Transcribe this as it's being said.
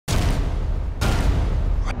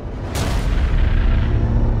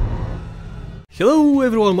Hello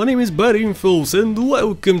everyone, my name is Badinfos and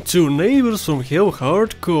welcome to Neighbours from Hell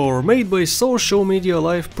Hardcore, made by Social Media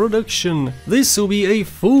Live Production. This will be a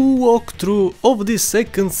full walkthrough of the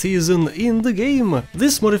second season in the game.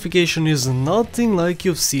 This modification is nothing like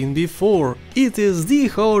you've seen before. It is the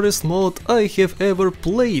hardest mod I have ever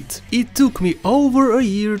played. It took me over a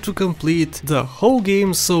year to complete the whole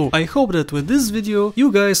game, so I hope that with this video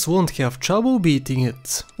you guys won't have trouble beating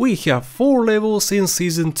it. We have 4 levels in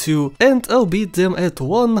season 2 and I'll beat them at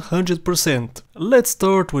 100%. Let's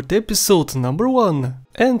start with episode number 1.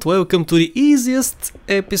 And welcome to the easiest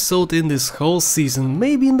episode in this whole season,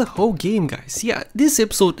 maybe in the whole game, guys. Yeah, this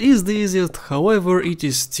episode is the easiest, however it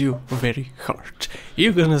is still very hard.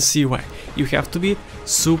 You're gonna see why. You have to be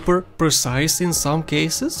super precise in some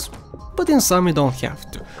cases, but in some you don't have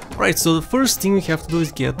to. Right, so the first thing you have to do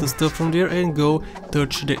is get the stuff from there and go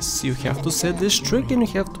touch this. You have to set this trick and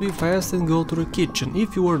you have to be fast and go to the kitchen.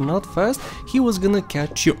 If you were not fast, he was gonna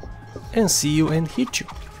catch you and see you and hit you.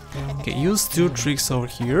 Okay, use 2 tricks over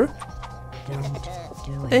here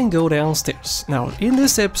and go downstairs. Now, in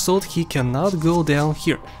this episode, he cannot go down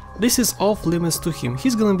here. This is off limits to him.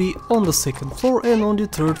 He's gonna be on the 2nd floor and on the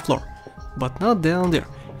 3rd floor, but not down there.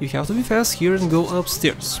 You have to be fast here and go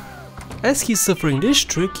upstairs. As he's suffering this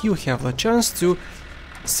trick, you have a chance to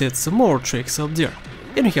set some more tricks up there.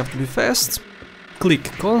 And you have to be fast, click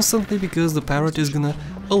constantly because the parrot is gonna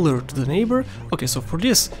alert the neighbor. Okay, so for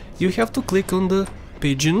this, you have to click on the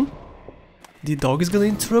pigeon, the dog is gonna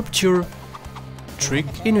interrupt your trick,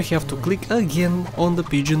 and you have to click again on the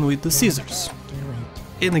pigeon with the scissors.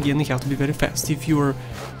 And again, you have to be very fast. If you are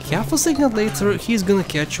half a second later, he's gonna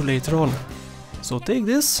catch you later on. So take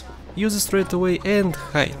this, use it straight away and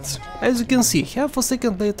hide. As you can see, half a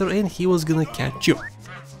second later and he was gonna catch you.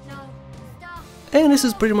 And this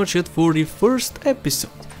is pretty much it for the first episode.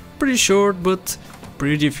 Pretty short but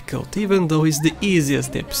pretty difficult, even though it's the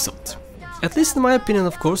easiest episode. At least in my opinion,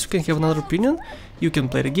 of course. You can have another opinion. You can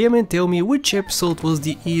play the game and tell me which episode was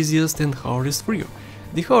the easiest and hardest for you.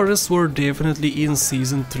 The hardest were definitely in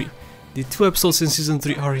season 3. The 2 episodes in season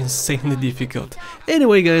 3 are insanely difficult.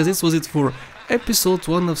 Anyway guys, this was it for episode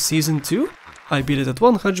 1 of season 2. I beat it at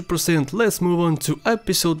 100%. Let's move on to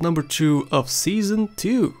episode number 2 of season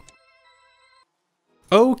 2.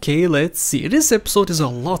 Okay, let's see. This episode is a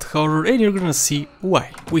lot harder and you're gonna see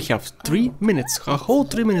why. We have 3 minutes, a whole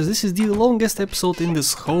 3 minutes. This is the longest episode in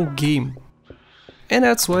this whole game. And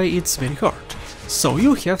that's why it's very hard. So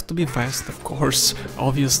you have to be fast, of course,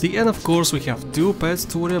 obviously, and of course we have 2 pets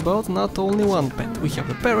to worry about, not only 1 pet. We have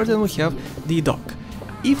the parrot and we have the dog.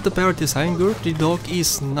 If the parrot is angered, the dog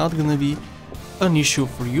is not gonna be an issue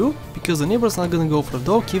for you, because the neighbor's not gonna go for the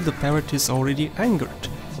dog if the parrot is already angered.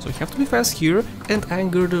 So you have to be fast here and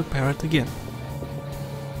anger the parrot again.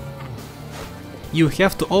 You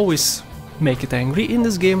have to always make it angry in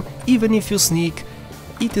this game. Even if you sneak,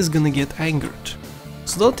 it is gonna get angered.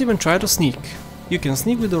 So don't even try to sneak. You can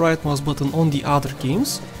sneak with the right mouse button on the other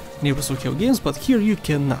games, Neighbours will have games, but here you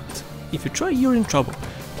cannot. If you try, you're in trouble.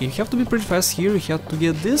 Okay, you have to be pretty fast here, you have to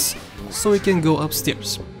get this, so you can go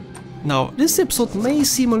upstairs. Now, this episode may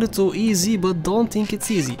seem a little easy, but don't think it's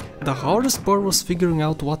easy. The hardest part was figuring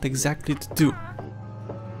out what exactly to do.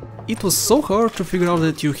 It was so hard to figure out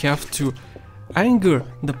that you have to anger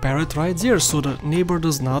the parrot right there, so the neighbor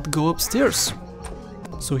does not go upstairs.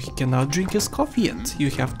 So he cannot drink his coffee yet. You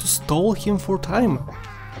have to stall him for time.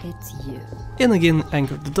 It's you. And again,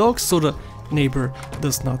 anger the dog, so the neighbor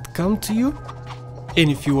does not come to you. And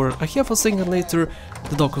if you were a half a second later,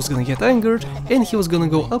 the dog was gonna get angered and he was gonna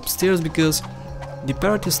go upstairs because the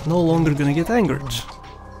parrot is no longer gonna get angered.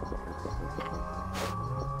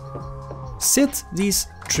 Set these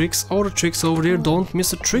tricks, all the tricks over there, don't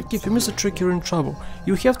miss a trick. If you miss a trick, you're in trouble.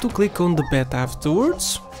 You have to click on the bet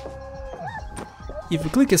afterwards. If you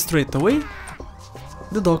click it straight away,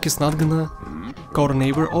 the dog is not gonna call the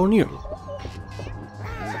neighbor on you.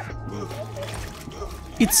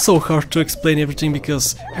 It's so hard to explain everything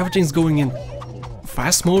because everything's going in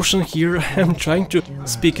fast motion here. I'm trying to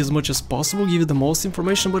speak as much as possible, give you the most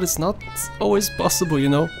information, but it's not always possible, you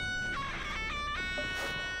know.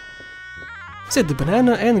 Set the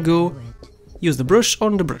banana and go use the brush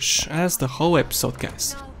on the brush. That's the whole episode,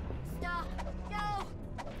 guys.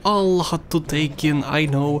 A lot to take in, I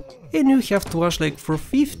know, and you have to watch like for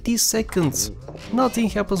 50 seconds. Nothing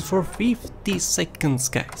happens for 50 seconds,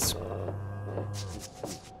 guys.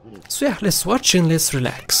 So yeah, let's watch and let's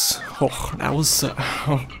relax. Oh, that was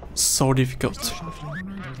so difficult.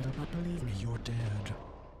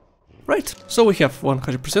 Right, so we have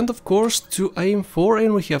 100% of course to aim for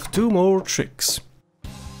and we have 2 more tricks.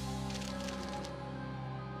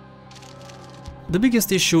 the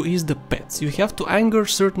biggest issue is the pets. You have to anger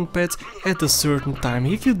certain pets at a certain time.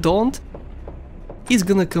 If you don't, it's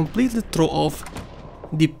gonna completely throw off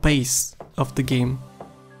the pace of the game.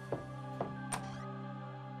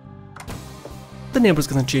 The neighbor's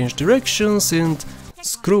gonna change directions and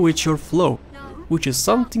screw with your flow, which is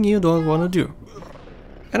something you don't wanna do.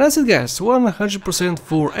 And that's it, guys, 100%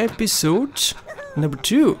 for episode number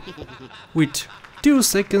 2, with 2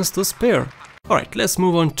 seconds to spare. Alright, let's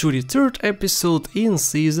move on to the 3rd episode in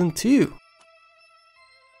season 2.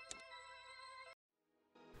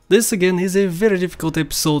 This again is a very difficult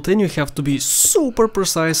episode and you have to be super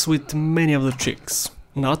precise with many of the tricks.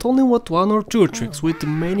 Not only with 1 or 2 tricks, with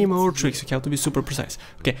many more tricks, you have to be super precise.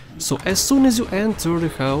 Okay, so as soon as you enter the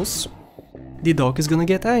house, the dog is gonna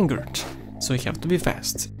get angered, so you have to be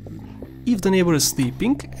fast. If the neighbor is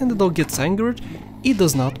sleeping and the dog gets angered, it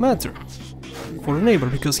does not matter for the neighbor,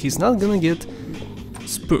 because he's not gonna get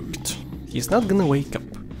spooked, he's not gonna wake up.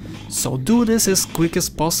 So do this as quick as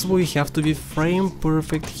possible, you have to be frame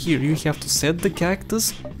perfect here, you have to set the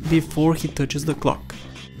cactus before he touches the clock.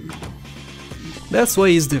 That's why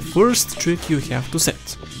it's the first trick you have to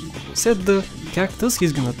set. Set the cactus,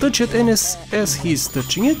 he's gonna touch it, and as he's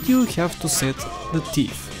touching it, you have to set the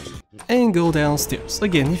thief. And go downstairs.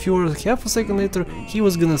 Again, if you were half a second later, he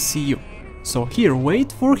was gonna see you. So here,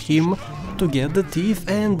 wait for him to get the thief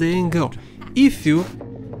and then go. If you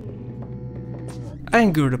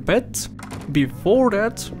anger the pet before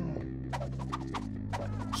that,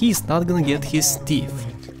 he's not gonna get his thief.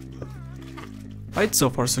 Right, so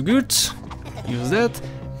far so good. Use that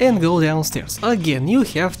and go downstairs. Again, you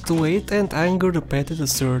have to wait and anger the pet at a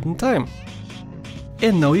certain time.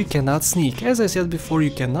 And no, you cannot sneak. As I said before,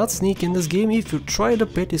 you cannot sneak in this game. If you try, the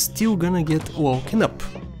pet is still gonna get woken up.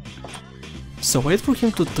 So wait for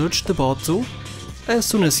him to touch the bottle. As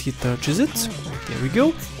soon as he touches it, there we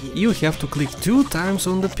go, you have to click 2 times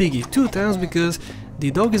on the piggy. 2 times because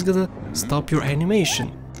the dog is gonna stop your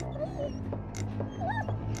animation.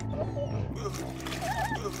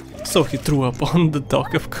 So he threw up on the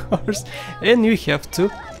dog, of course, and you have to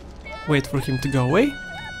wait for him to go away.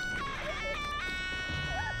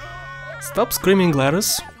 Stop screaming,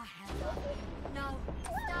 Gladys.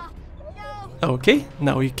 Okay,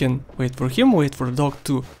 now you can wait for him, wait for the dog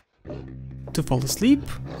to fall asleep,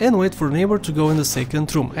 and wait for the neighbor to go in the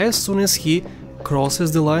 2nd room. As soon as he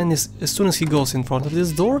crosses the line, as soon as he goes in front of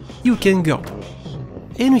this door, you can go.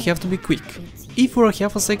 And you have to be quick. If you are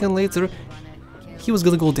half a second later, he was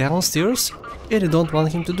gonna go downstairs, and you don't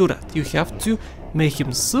want him to do that. You have to make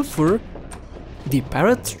him suffer the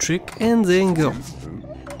parrot trick and then go.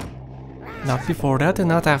 Not before that and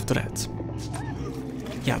not after that.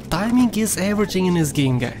 Yeah, timing is everything in this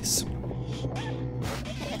game, guys.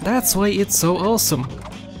 That's why it's so awesome.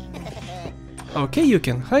 Okay, you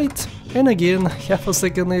can hide, and again, half a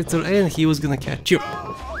second later, and he was gonna catch you.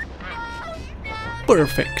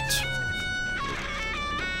 Perfect.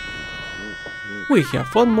 We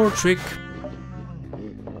have 1 more trick,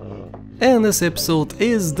 and this episode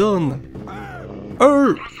is done.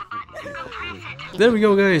 There we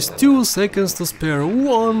go, guys, 2 seconds to spare,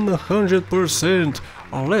 100%.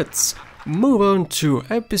 Let's move on to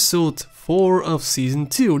episode 4 of season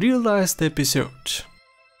 2, the last episode.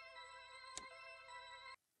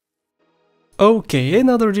 Okay,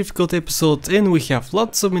 another difficult episode, and we have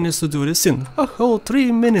lots of minutes to do this in. A whole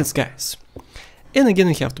 3 minutes, guys. And again,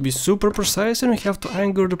 you have to be super precise and you have to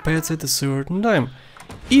anger the pets at a certain time.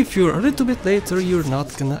 If you're a little bit later, you're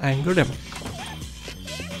not gonna anger them.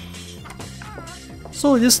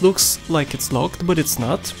 So this looks like it's locked, but it's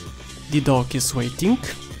not. The dog is waiting.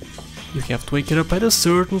 You have to wake it up at a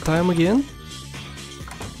certain time again.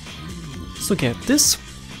 So get this,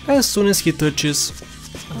 as soon as he touches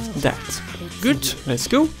that. Good, let's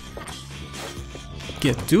go.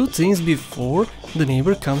 Get 2 things before the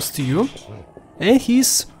neighbor comes to you. And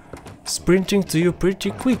he's sprinting to you pretty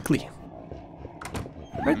quickly.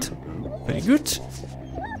 Right, very good.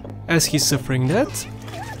 As he's suffering that,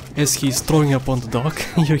 as he's throwing up on the dog,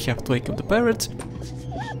 you have to wake up the parrot.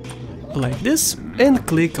 Like this, and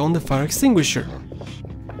click on the fire extinguisher.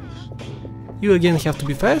 You again have to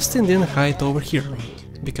be fast and then hide over here,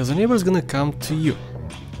 because the neighbor is gonna come to you.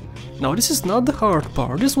 Now this is not the hard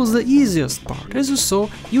part, this was the easiest part. As you saw,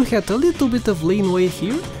 you had a little bit of laneway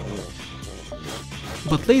here,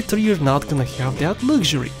 but later you're not gonna have that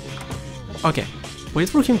luxury. Okay, wait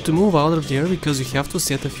for him to move out of there because you have to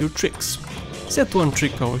set a few tricks. Set 1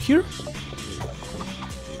 trick over here,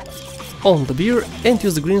 on the beer, and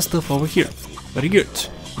use the green stuff over here. Very good.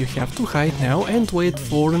 You have to hide now and wait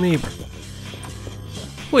for the neighbor.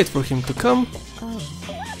 Wait for him to come.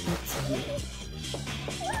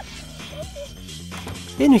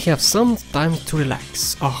 And you have some time to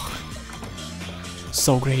relax. Oh,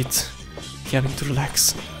 so great, having to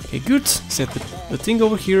relax. Okay, good, set the thing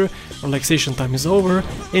over here, relaxation time is over,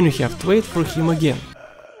 and you have to wait for him again.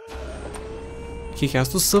 He has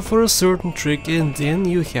to suffer a certain trick and then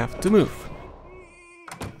you have to move.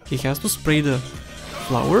 He has to spray the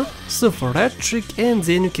flower, suffer that trick, and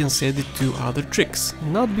then you can set it to other tricks,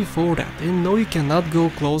 not before that. And no, you cannot go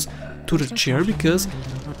close to the chair because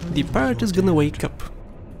the parrot is gonna wake up,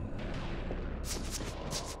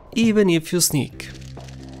 even if you sneak.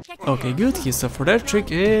 Okay, good, he suffered that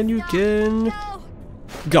trick and you can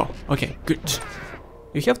go. Okay, good.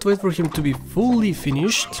 You have to wait for him to be fully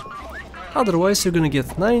finished, otherwise you're gonna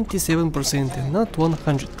get 97% and not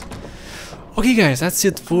 100. Okay guys, that's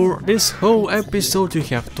it for this whole episode. You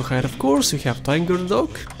have to hide, of course, you have to anger the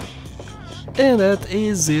dog. And that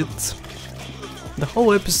is it. The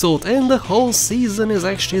whole episode and the whole season is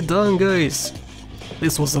actually done, guys.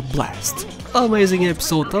 This was a blast. Amazing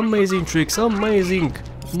episode, amazing tricks, amazing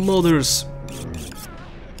modders.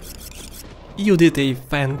 You did a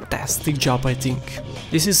fantastic job, I think.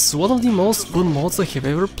 This is one of the most fun mods I have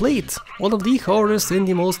ever played. One of the hardest and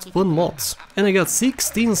the most fun mods. And I got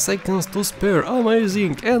 16 seconds to spare,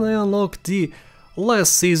 amazing! And I unlocked the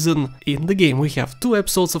last season in the game. We have 2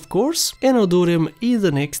 episodes, of course, and I'll do them in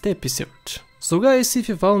the next episode. So guys, if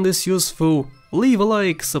you found this useful, leave a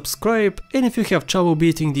like, subscribe, and if you have trouble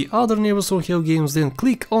beating the other Neighbours from Hell games, then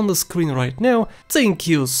click on the screen right now. Thank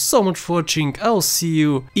you so much for watching, I'll see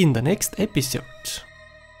you in the next episode.